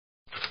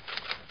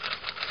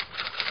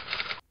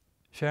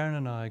Sharon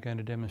and I are going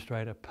to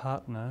demonstrate a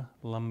partner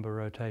lumbar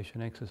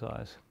rotation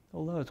exercise.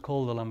 Although it's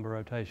called a lumbar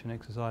rotation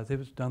exercise,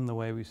 if it's done the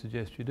way we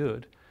suggest you do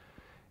it,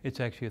 it's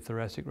actually a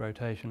thoracic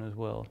rotation as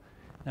well.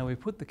 Now we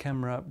put the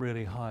camera up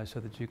really high so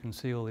that you can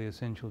see all the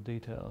essential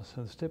details.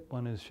 So step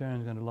one is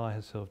Sharon's going to lie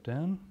herself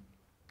down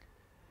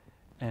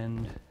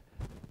and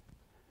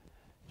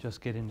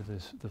just get into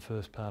the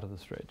first part of the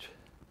stretch.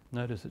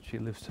 Notice that she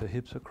lifts her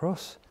hips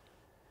across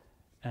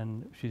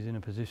and she's in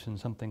a position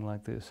something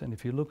like this. And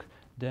if you look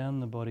down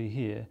the body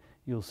here,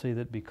 you'll see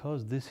that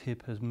because this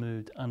hip has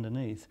moved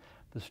underneath,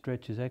 the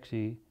stretch is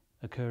actually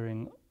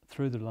occurring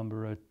through the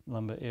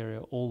lumbar area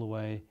all the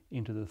way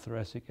into the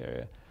thoracic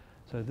area.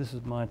 So this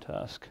is my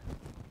task.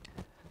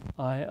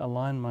 I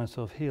align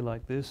myself here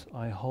like this.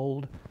 I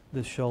hold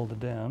this shoulder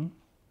down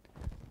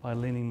by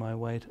leaning my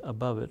weight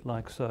above it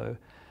like so.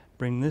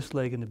 Bring this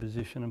leg into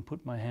position and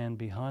put my hand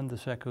behind the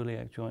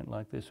sacroiliac joint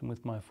like this and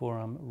with my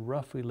forearm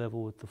roughly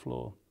level with the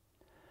floor.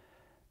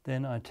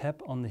 Then I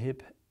tap on the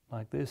hip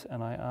like this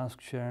and I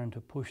ask Sharon to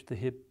push the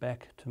hip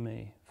back to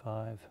me.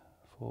 5,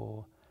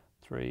 4,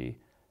 3,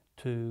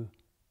 2,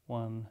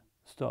 1,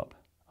 stop.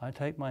 I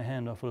take my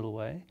hand off a little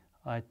way.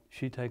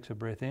 She takes a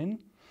breath in,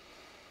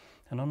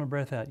 and on a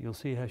breath out you'll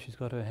see how she's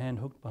got her hand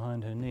hooked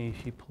behind her knee.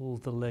 She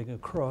pulls the leg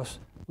across,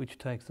 which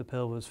takes the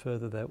pelvis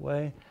further that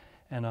way.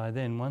 And I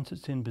then, once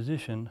it's in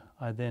position,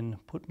 I then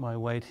put my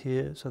weight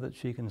here so that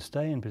she can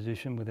stay in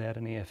position without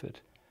any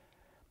effort.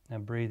 Now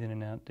breathe in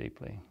and out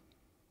deeply.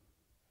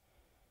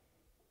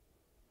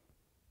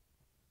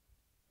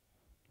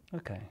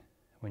 Okay,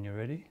 when you're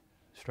ready,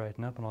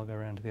 straighten up and I'll go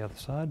around to the other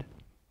side.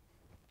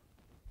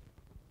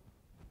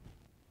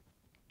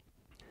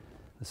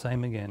 The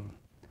same again.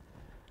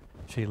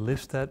 She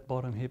lifts that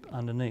bottom hip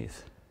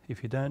underneath.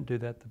 If you don't do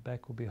that, the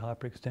back will be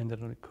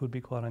hyperextended and it could be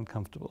quite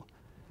uncomfortable.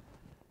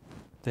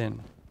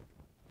 Then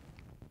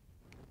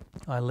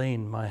I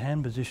lean. My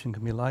hand position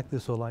can be like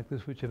this or like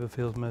this, whichever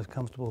feels most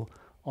comfortable,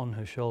 on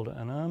her shoulder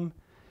and arm.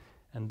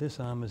 And this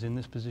arm is in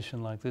this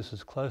position like this,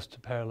 as close to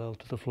parallel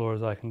to the floor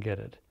as I can get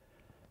it.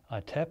 I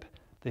tap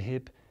the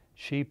hip,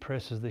 she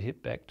presses the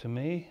hip back to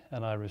me,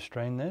 and I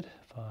restrain that.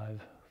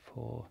 5,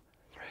 4,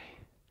 3,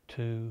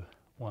 2,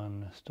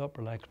 1. Stop,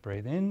 relax,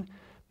 breathe in.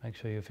 Make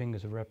sure your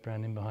fingers are wrapped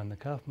around in behind the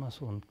calf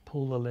muscle and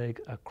pull the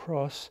leg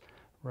across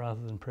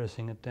rather than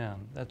pressing it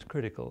down. That's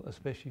critical,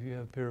 especially if you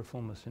have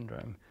piriformis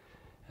syndrome.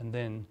 And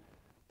then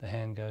the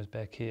hand goes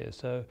back here.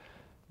 So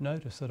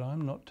notice that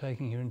I'm not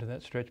taking her into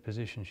that stretch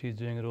position. She's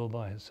doing it all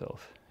by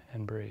herself.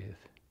 And breathe.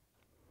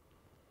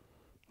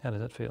 How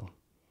does that feel?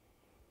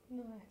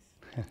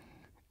 Nice.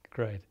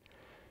 Great.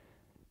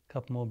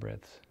 Couple more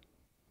breaths.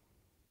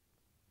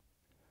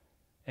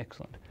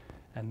 Excellent.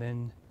 And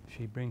then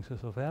she brings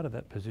herself out of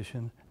that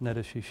position.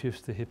 Notice she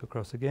shifts the hip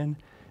across again.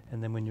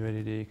 And then when you're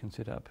ready to, you can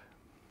sit up.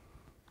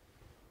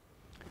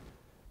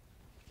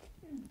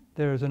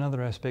 There is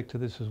another aspect to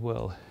this as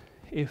well.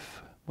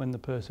 If, when the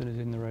person is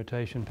in the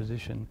rotation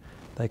position,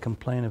 they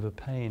complain of a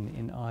pain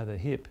in either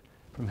hip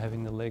from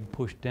having the leg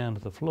pushed down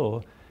to the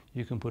floor,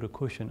 you can put a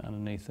cushion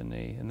underneath the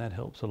knee, and that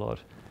helps a lot.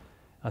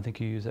 I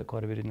think you use that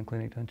quite a bit in the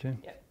clinic, don't you?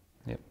 Yep.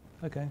 Yep.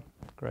 Okay,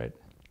 great.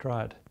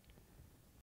 Try it.